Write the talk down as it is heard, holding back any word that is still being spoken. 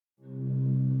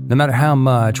No matter how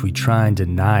much we try and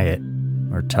deny it,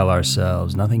 or tell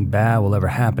ourselves nothing bad will ever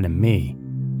happen to me,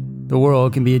 the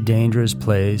world can be a dangerous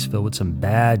place filled with some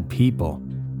bad people.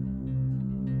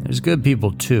 There's good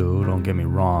people too, don't get me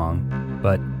wrong,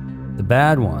 but the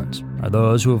bad ones are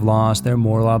those who have lost their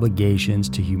moral obligations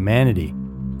to humanity,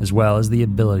 as well as the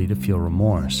ability to feel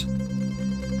remorse.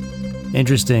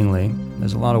 Interestingly,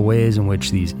 there's a lot of ways in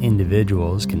which these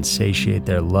individuals can satiate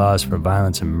their lust for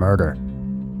violence and murder.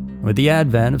 With the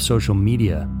advent of social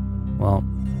media, well,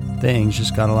 things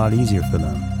just got a lot easier for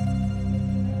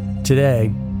them.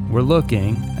 Today, we're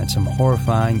looking at some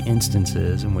horrifying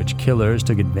instances in which killers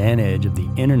took advantage of the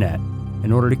internet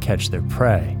in order to catch their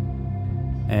prey.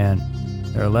 And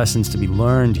there are lessons to be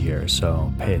learned here,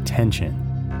 so pay attention.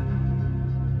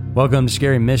 Welcome to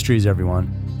Scary Mysteries,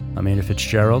 everyone. I'm Andy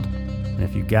Fitzgerald, and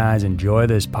if you guys enjoy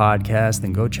this podcast,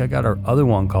 then go check out our other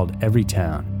one called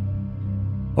Everytown.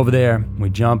 Over there, we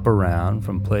jump around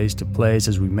from place to place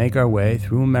as we make our way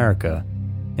through America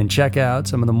and check out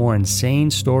some of the more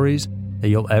insane stories that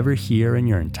you'll ever hear in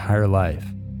your entire life.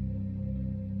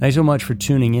 Thanks so much for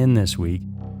tuning in this week,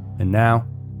 and now,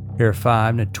 here are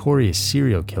 5 notorious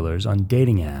serial killers on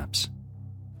dating apps.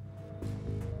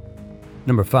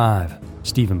 Number 5,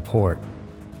 Stephen Port.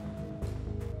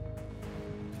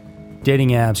 Dating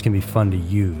apps can be fun to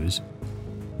use.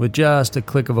 With just a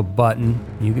click of a button,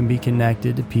 you can be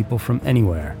connected to people from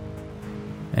anywhere.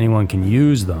 Anyone can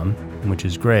use them, which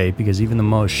is great because even the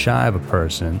most shy of a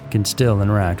person can still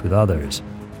interact with others.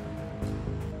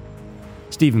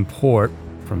 Stephen Port,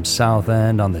 from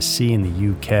Southend-on-Sea in the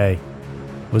UK,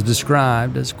 was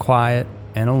described as quiet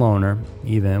and a loner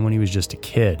even when he was just a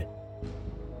kid.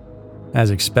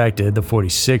 As expected, the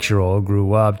 46-year-old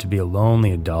grew up to be a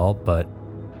lonely adult, but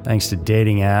thanks to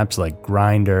dating apps like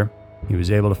Grindr, he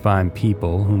was able to find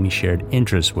people whom he shared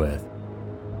interests with.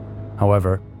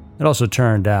 However, it also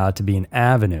turned out to be an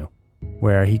avenue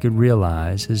where he could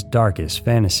realize his darkest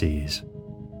fantasies.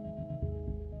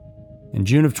 In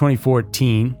June of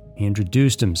 2014, he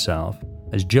introduced himself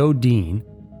as Joe Dean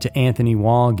to Anthony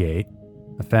Walgate,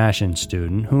 a fashion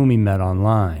student whom he met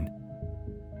online.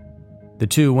 The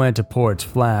two went to Port's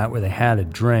flat where they had a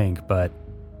drink, but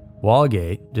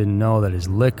Walgate didn't know that his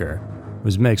liquor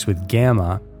was mixed with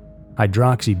gamma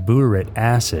hydroxybutyrate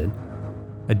acid,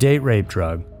 a date rape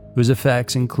drug whose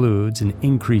effects includes an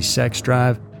increased sex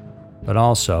drive, but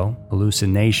also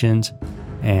hallucinations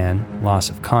and loss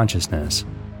of consciousness.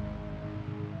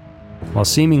 While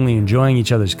seemingly enjoying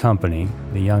each other's company,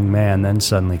 the young man then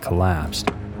suddenly collapsed.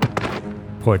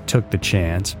 Port took the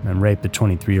chance and raped the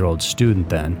 23-year-old student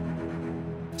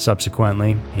then.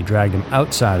 Subsequently, he dragged him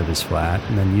outside of his flat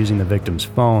and then, using the victim's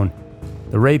phone,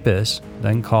 the rapist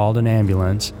then called an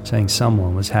ambulance saying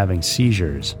someone was having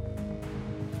seizures.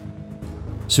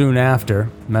 Soon after,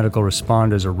 medical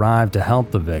responders arrived to help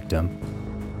the victim.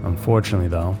 Unfortunately,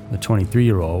 though, the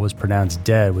 23-year-old was pronounced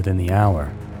dead within the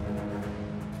hour.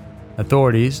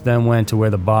 Authorities then went to where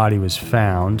the body was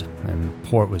found, and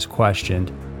Port was questioned,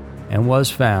 and was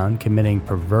found committing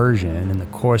perversion in the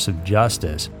course of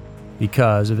justice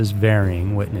because of his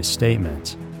varying witness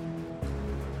statements.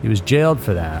 He was jailed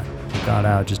for that and got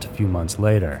out just a few months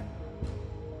later.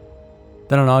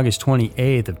 Then on August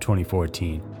 28th of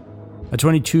 2014, a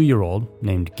 22-year-old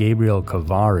named Gabriel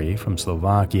Kovari from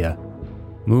Slovakia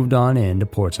moved on into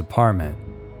Port's apartment.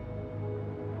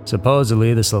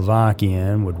 Supposedly, the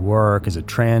Slovakian would work as a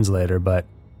translator, but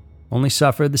only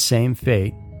suffered the same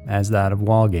fate as that of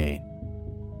Walgate.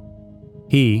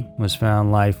 He was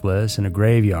found lifeless in a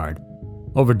graveyard,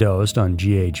 overdosed on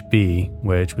GHB,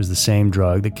 which was the same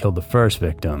drug that killed the first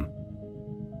victim.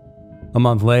 A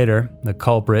month later, the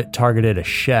culprit targeted a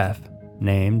chef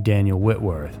named Daniel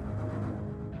Whitworth.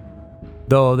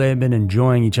 Though they had been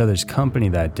enjoying each other's company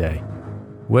that day,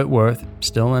 Whitworth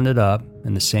still ended up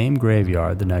in the same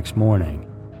graveyard the next morning.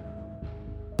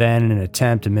 Then, in an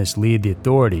attempt to mislead the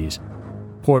authorities,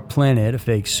 Port planted a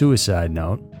fake suicide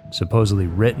note, supposedly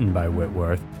written by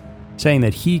Whitworth, saying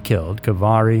that he killed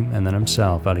Kovari and then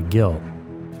himself out of guilt.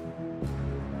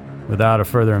 Without a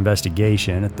further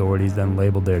investigation, authorities then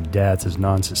labeled their deaths as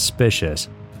non-suspicious.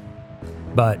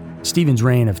 But Stephen's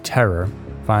reign of terror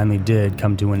finally did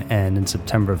come to an end in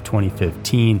September of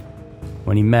 2015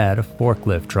 when he met a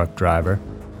forklift truck driver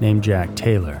named Jack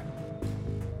Taylor.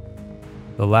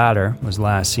 The latter was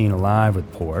last seen alive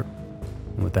with Port,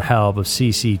 and with the help of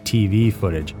CCTV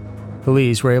footage,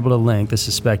 police were able to link the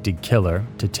suspected killer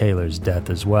to Taylor's death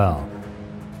as well.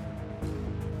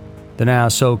 The now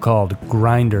so-called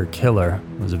Grindr killer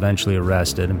was eventually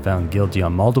arrested and found guilty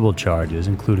on multiple charges,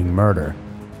 including murder.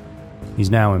 He's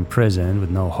now in prison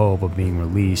with no hope of being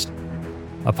released,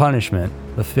 a punishment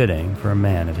befitting for a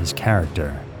man of his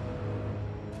character.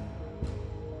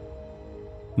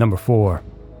 Number 4.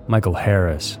 Michael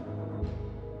Harris.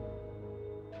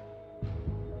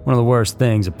 One of the worst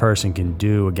things a person can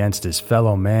do against his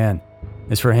fellow man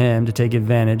is for him to take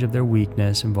advantage of their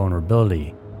weakness and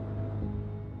vulnerability.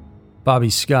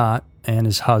 Bobby Scott and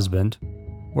his husband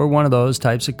were one of those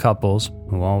types of couples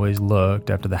who always looked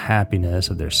after the happiness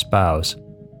of their spouse.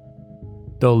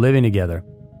 Though living together,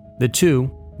 the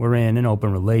two were in an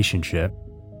open relationship,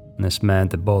 and this meant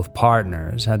that both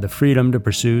partners had the freedom to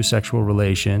pursue sexual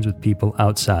relations with people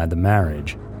outside the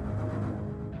marriage.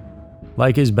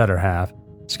 Like his better half,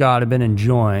 Scott had been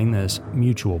enjoying this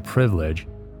mutual privilege.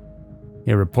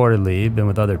 He had reportedly been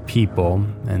with other people,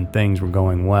 and things were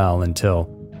going well until,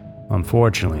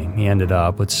 unfortunately, he ended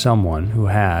up with someone who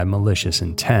had malicious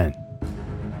intent.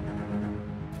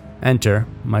 Enter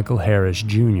Michael Harris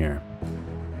Jr.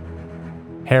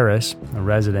 Harris, a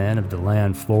resident of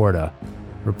DeLand, Florida,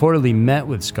 reportedly met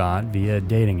with Scott via a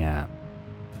dating app.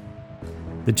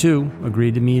 The two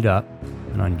agreed to meet up,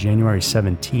 and on January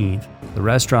 17th, the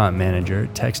restaurant manager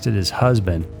texted his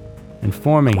husband,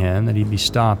 informing him that he'd be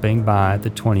stopping by at the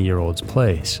 20-year-old's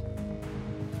place.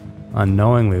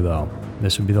 Unknowingly, though,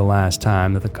 this would be the last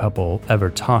time that the couple ever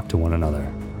talked to one another.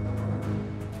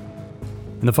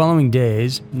 In the following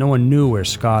days, no one knew where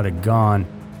Scott had gone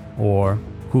or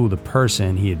who the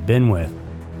person he had been with.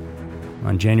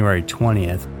 On January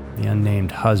 20th, the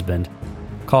unnamed husband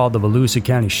called the Volusia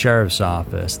County Sheriff's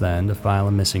Office then to file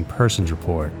a missing persons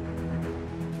report.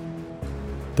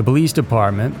 The police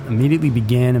department immediately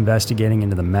began investigating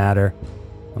into the matter,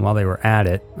 and while they were at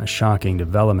it, a shocking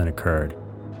development occurred.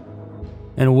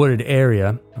 In a wooded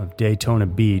area of Daytona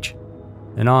Beach,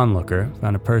 an onlooker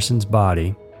found a person's body,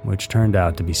 which turned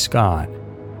out to be Scott.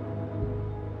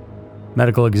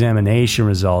 Medical examination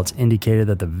results indicated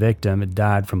that the victim had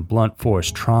died from blunt force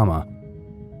trauma.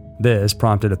 This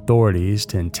prompted authorities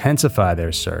to intensify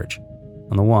their search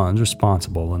on the ones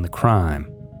responsible in the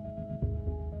crime.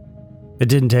 It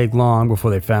didn't take long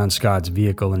before they found Scott's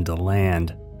vehicle in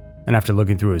DeLand, and after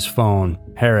looking through his phone,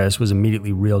 Harris was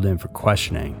immediately reeled in for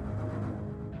questioning.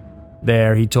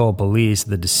 There, he told police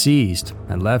the deceased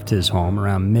had left his home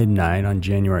around midnight on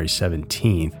January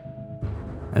 17th.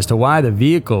 As to why the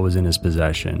vehicle was in his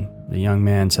possession, the young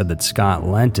man said that Scott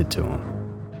lent it to him.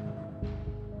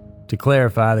 To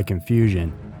clarify the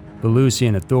confusion,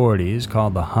 Volusian authorities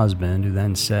called the husband, who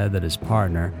then said that his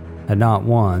partner had not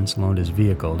once loaned his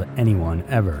vehicle to anyone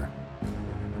ever.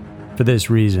 For this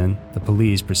reason, the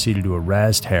police proceeded to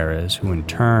arrest Harris, who in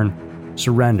turn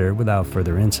surrendered without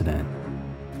further incident.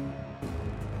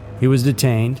 He was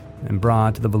detained and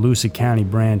brought to the Volusia County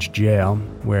Branch Jail,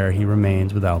 where he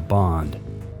remains without bond.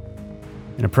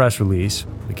 In a press release,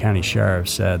 the county sheriff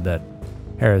said that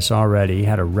Harris already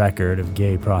had a record of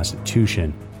gay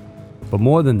prostitution, but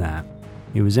more than that,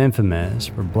 he was infamous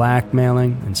for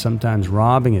blackmailing and sometimes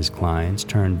robbing his clients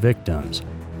turned victims.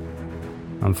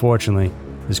 Unfortunately,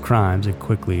 his crimes had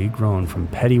quickly grown from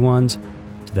petty ones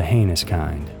to the heinous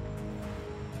kind.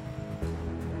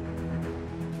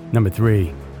 Number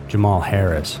 3. Jamal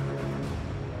Harris.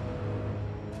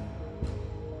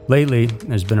 Lately,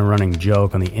 there's been a running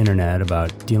joke on the internet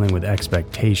about dealing with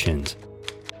expectations.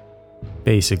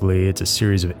 Basically, it's a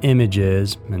series of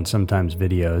images, and sometimes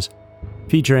videos,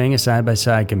 featuring a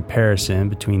side-by-side comparison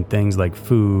between things like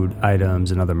food,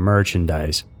 items, and other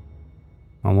merchandise.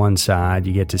 On one side,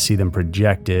 you get to see them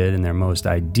projected in their most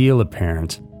ideal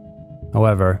appearance.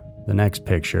 However, the next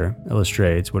picture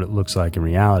illustrates what it looks like in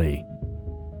reality.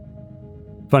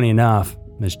 Funny enough,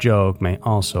 this joke may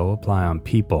also apply on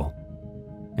people.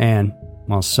 And,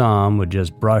 while some would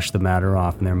just brush the matter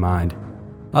off in their mind,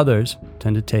 others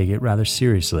tend to take it rather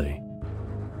seriously.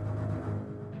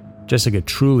 Jessica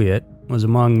Truliet was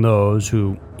among those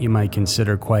who you might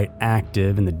consider quite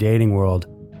active in the dating world,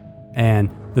 and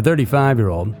the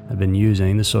 35-year-old had been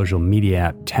using the social media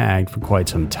app Tagged for quite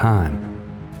some time.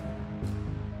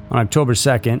 On October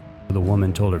 2nd, the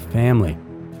woman told her family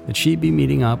that she'd be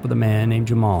meeting up with a man named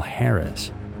Jamal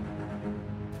Harris.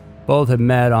 Both had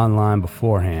met online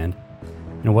beforehand,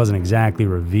 and it wasn't exactly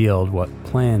revealed what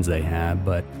plans they had,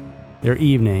 but their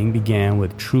evening began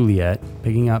with Truliet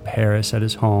picking up Harris at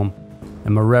his home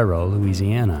in Marrero,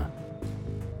 Louisiana.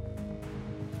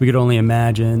 We could only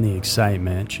imagine the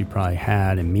excitement she probably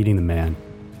had in meeting the man.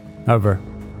 However,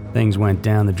 things went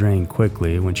down the drain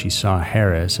quickly when she saw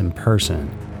Harris in person.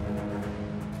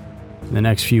 In the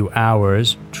next few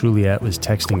hours, Truliet was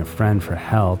texting a friend for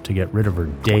help to get rid of her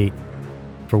date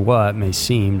for what may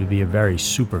seem to be a very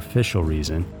superficial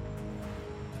reason.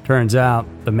 Turns out,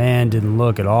 the man didn't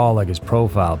look at all like his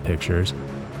profile pictures.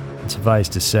 and suffice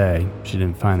to say, she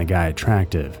didn't find the guy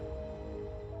attractive.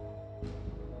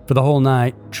 For the whole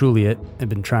night, Truliet had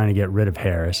been trying to get rid of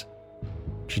Harris.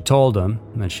 She told him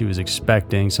that she was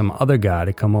expecting some other guy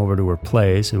to come over to her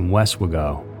place in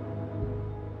Westwego.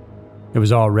 It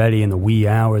was already in the wee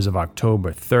hours of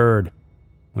October 3rd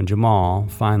when Jamal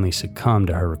finally succumbed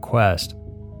to her request.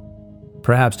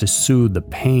 Perhaps to soothe the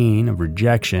pain of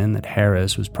rejection that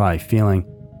Harris was probably feeling,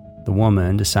 the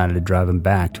woman decided to drive him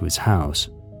back to his house.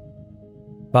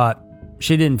 But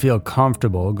she didn't feel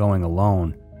comfortable going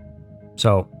alone,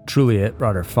 so Truliet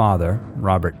brought her father,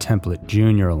 Robert Templet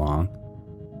Jr., along.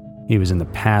 He was in the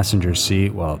passenger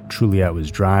seat while Truliet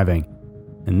was driving,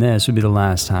 and this would be the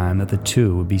last time that the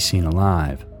two would be seen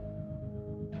alive.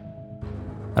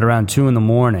 At around 2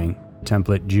 a.m,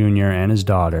 Templet Jr. and his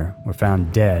daughter were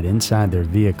found dead inside their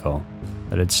vehicle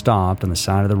that had stopped on the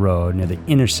side of the road near the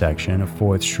intersection of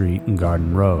 4th Street and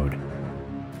Garden Road.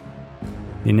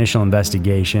 The initial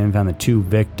investigation found the 2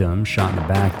 victims shot in the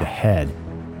back of the head.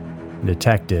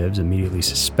 Detectives immediately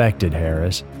suspected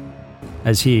Harris,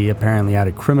 as he apparently had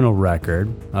a criminal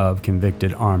record of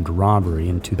convicted armed robbery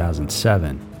in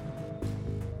 2007.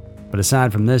 But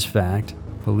aside from this fact,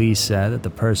 police said that the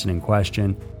person in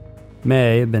question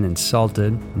may have been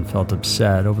insulted and felt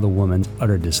upset over the woman's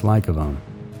utter dislike of him.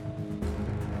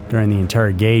 During the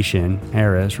interrogation,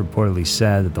 Harris reportedly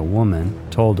said that the woman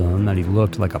told him that he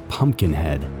looked like a pumpkin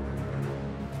head.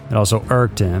 It also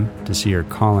irked him to see her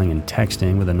calling and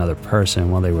texting with another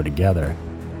person while they were together.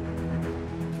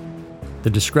 The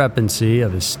discrepancy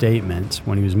of his statements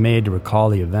when he was made to recall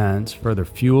the events further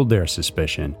fueled their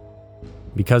suspicion.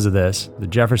 Because of this, the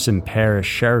Jefferson Parish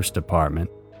Sheriff's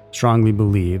Department strongly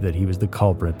believed that he was the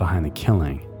culprit behind the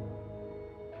killing.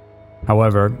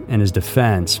 However, in his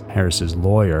defense, Harris's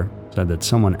lawyer said that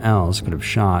someone else could have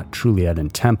shot Truliet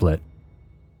and Templet,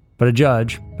 but a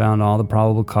judge found all the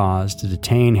probable cause to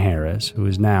detain Harris, who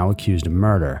is now accused of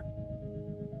murder.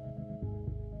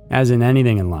 As in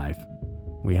anything in life,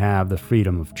 we have the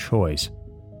freedom of choice.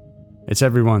 It's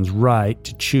everyone's right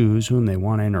to choose whom they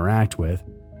want to interact with.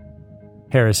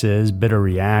 Harris's bitter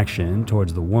reaction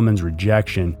towards the woman's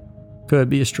rejection could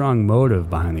be a strong motive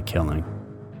behind the killing,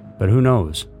 but who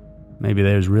knows? Maybe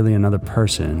there's really another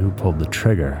person who pulled the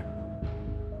trigger.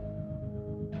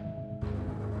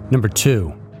 Number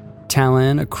 2.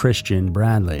 Talon Christian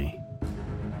Bradley.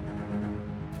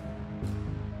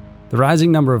 The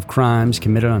rising number of crimes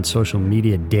committed on social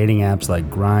media dating apps like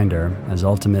Grindr has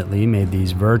ultimately made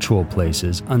these virtual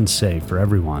places unsafe for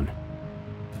everyone.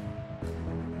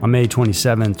 On May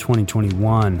 27,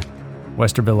 2021,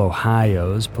 Westerville,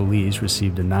 Ohio's police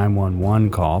received a 911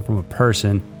 call from a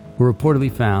person who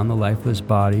reportedly found the lifeless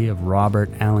body of Robert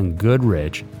Allen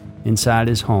Goodrich inside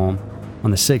his home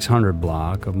on the 600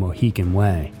 block of Mohican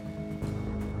Way.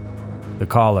 The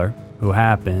caller, who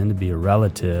happened to be a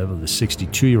relative of the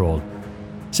 62-year-old,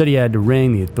 said he had to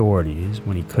ring the authorities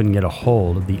when he couldn't get a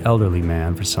hold of the elderly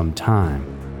man for some time.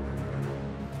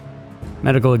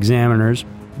 Medical examiners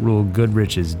ruled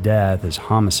Goodrich's death as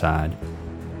homicide.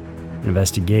 An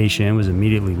investigation was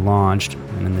immediately launched,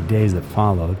 and in the days that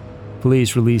followed,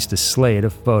 police released a slate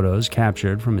of photos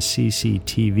captured from a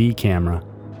CCTV camera,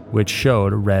 which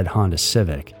showed a red Honda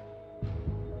Civic.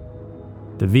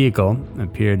 The vehicle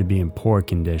appeared to be in poor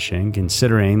condition,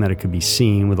 considering that it could be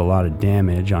seen with a lot of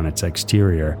damage on its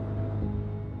exterior.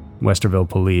 Westerville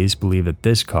police believe that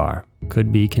this car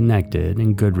could be connected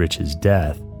in Goodrich's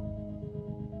death.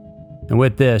 And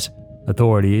with this,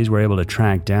 authorities were able to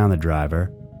track down the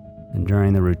driver, and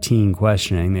during the routine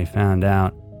questioning, they found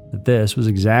out that this was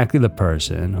exactly the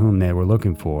person whom they were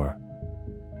looking for.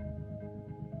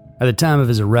 At the time of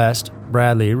his arrest,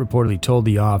 Bradley reportedly told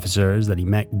the officers that he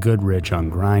met Goodrich on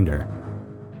Grindr.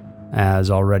 As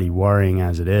already worrying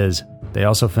as it is, they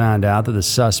also found out that the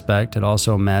suspect had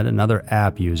also met another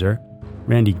app user,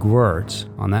 Randy Gwirtz,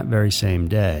 on that very same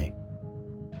day.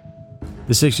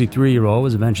 The 63-year-old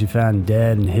was eventually found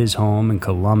dead in his home in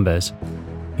Columbus.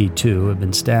 He too had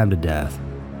been stabbed to death.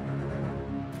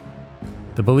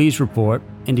 The police report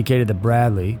indicated that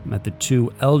Bradley met the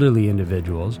 2 elderly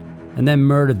individuals and then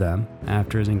murdered them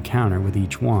after his encounter with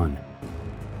each one.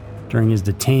 During his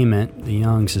detainment, the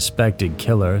young suspected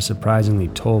killer surprisingly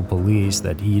told police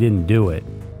that he didn't do it.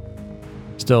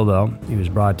 Still though, he was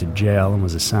brought to jail and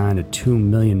was assigned a $2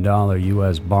 million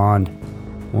U.S. bond,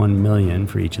 $1 million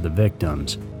for each of the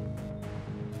victims.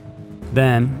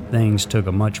 Then, things took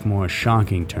a much more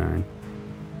shocking turn.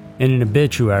 In an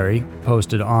obituary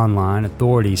posted online,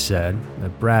 authorities said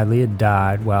that Bradley had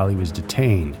died while he was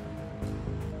detained.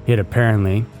 He had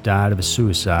apparently died of a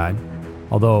suicide,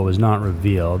 although it was not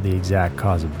revealed the exact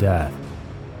cause of death.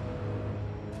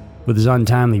 With his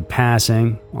untimely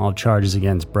passing, all charges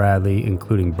against Bradley,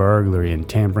 including burglary and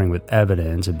tampering with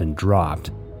evidence, have been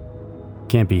dropped.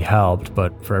 Can't be helped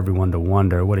but for everyone to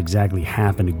wonder what exactly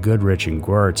happened to Goodrich and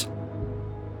Gwirtz.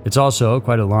 It's also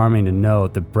quite alarming to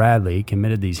note that Bradley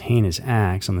committed these heinous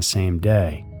acts on the same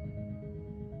day.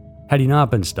 Had he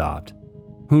not been stopped,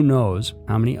 who knows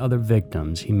how many other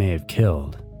victims he may have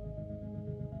killed.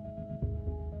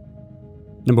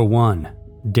 Number 1.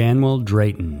 Danwell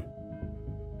Drayton.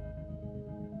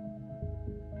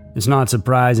 It's not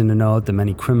surprising to note that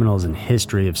many criminals in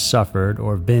history have suffered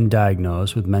or have been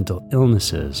diagnosed with mental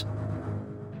illnesses.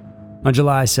 On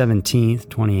July 17,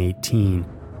 2018,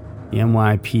 the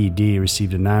NYPD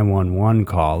received a 911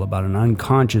 call about an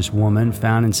unconscious woman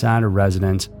found inside a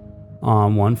residence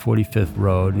on 145th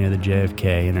Road near the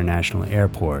JFK International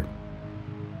Airport.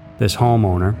 This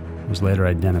homeowner was later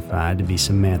identified to be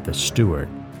Samantha Stewart.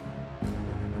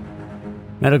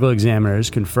 Medical examiners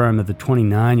confirmed that the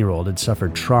 29-year-old had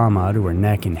suffered trauma to her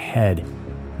neck and head,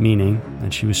 meaning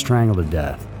that she was strangled to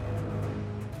death.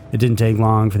 It didn't take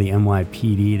long for the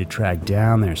NYPD to track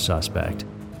down their suspect.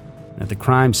 At the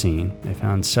crime scene, they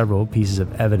found several pieces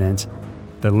of evidence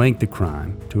that linked the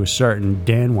crime to a certain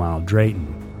Danwell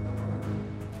Drayton.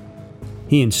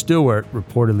 He and Stewart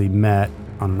reportedly met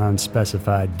on an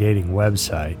unspecified dating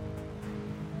website.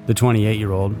 The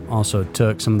 28-year-old also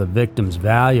took some of the victim's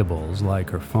valuables, like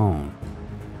her phone.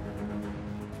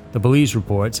 The police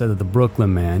report said that the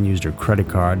Brooklyn man used her credit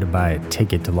card to buy a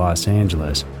ticket to Los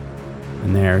Angeles,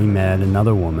 and there he met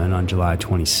another woman on July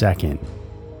 22nd.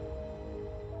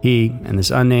 He and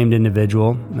this unnamed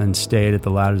individual then stayed at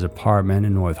the latter's apartment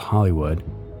in North Hollywood.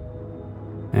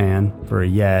 And, for a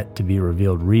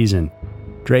yet-to-be-revealed reason,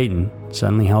 Drayton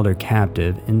suddenly held her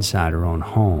captive inside her own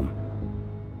home.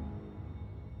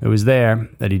 It was there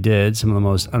that he did some of the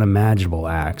most unimaginable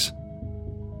acts.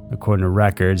 According to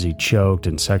records, he choked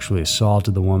and sexually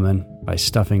assaulted the woman by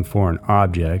stuffing foreign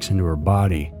objects into her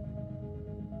body.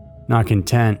 Not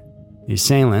content, the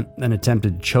assailant then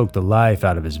attempted to choke the life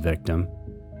out of his victim.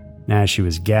 And as she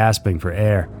was gasping for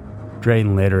air,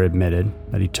 Drayton later admitted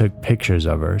that he took pictures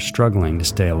of her struggling to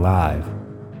stay alive.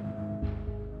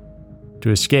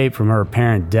 To escape from her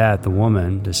apparent death, the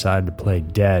woman decided to play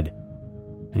dead,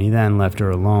 and he then left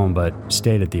her alone but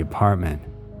stayed at the apartment.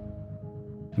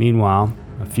 Meanwhile,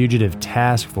 a fugitive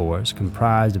task force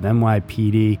comprised of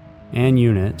NYPD and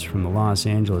units from the Los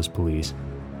Angeles police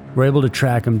were able to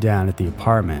track him down at the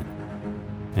apartment,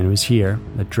 and it was here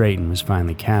that Drayton was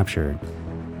finally captured.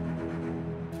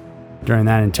 During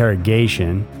that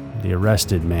interrogation, the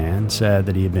arrested man said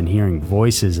that he had been hearing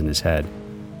voices in his head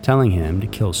telling him to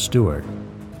kill Stewart.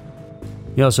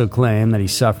 He also claimed that he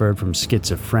suffered from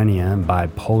schizophrenia and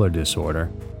bipolar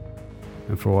disorder,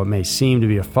 and for what may seem to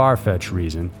be a far-fetched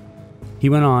reason, he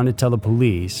went on to tell the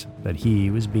police that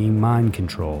he was being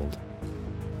mind-controlled.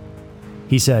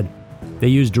 He said, "They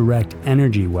used direct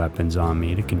energy weapons on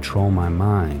me to control my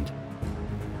mind."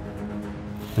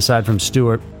 Aside from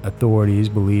Stewart, authorities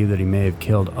believe that he may have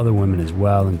killed other women as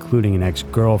well, including an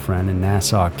ex-girlfriend in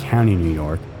Nassau County, New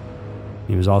York.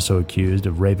 He was also accused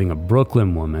of raping a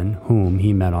Brooklyn woman whom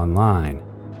he met online.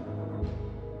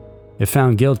 If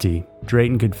found guilty,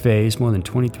 Drayton could face more than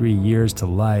 23 years to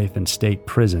life in state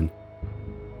prison.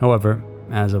 However,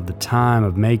 as of the time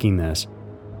of making this,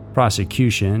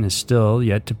 prosecution is still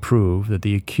yet to prove that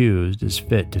the accused is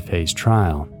fit to face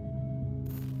trial.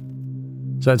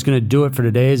 So that's going to do it for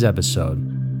today's episode.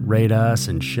 Rate us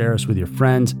and share us with your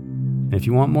friends. And if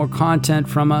you want more content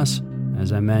from us,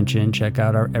 as I mentioned, check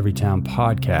out our Everytown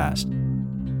podcast.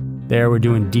 There we're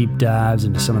doing deep dives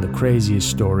into some of the craziest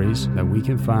stories that we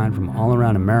can find from all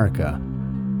around America.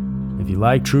 If you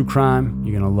like true crime,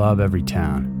 you're going to love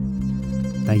Everytown.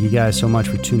 Thank you guys so much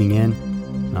for tuning in.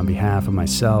 And on behalf of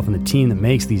myself and the team that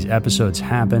makes these episodes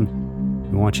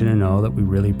happen, we want you to know that we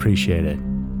really appreciate it.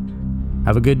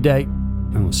 Have a good day,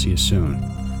 and we'll see you soon.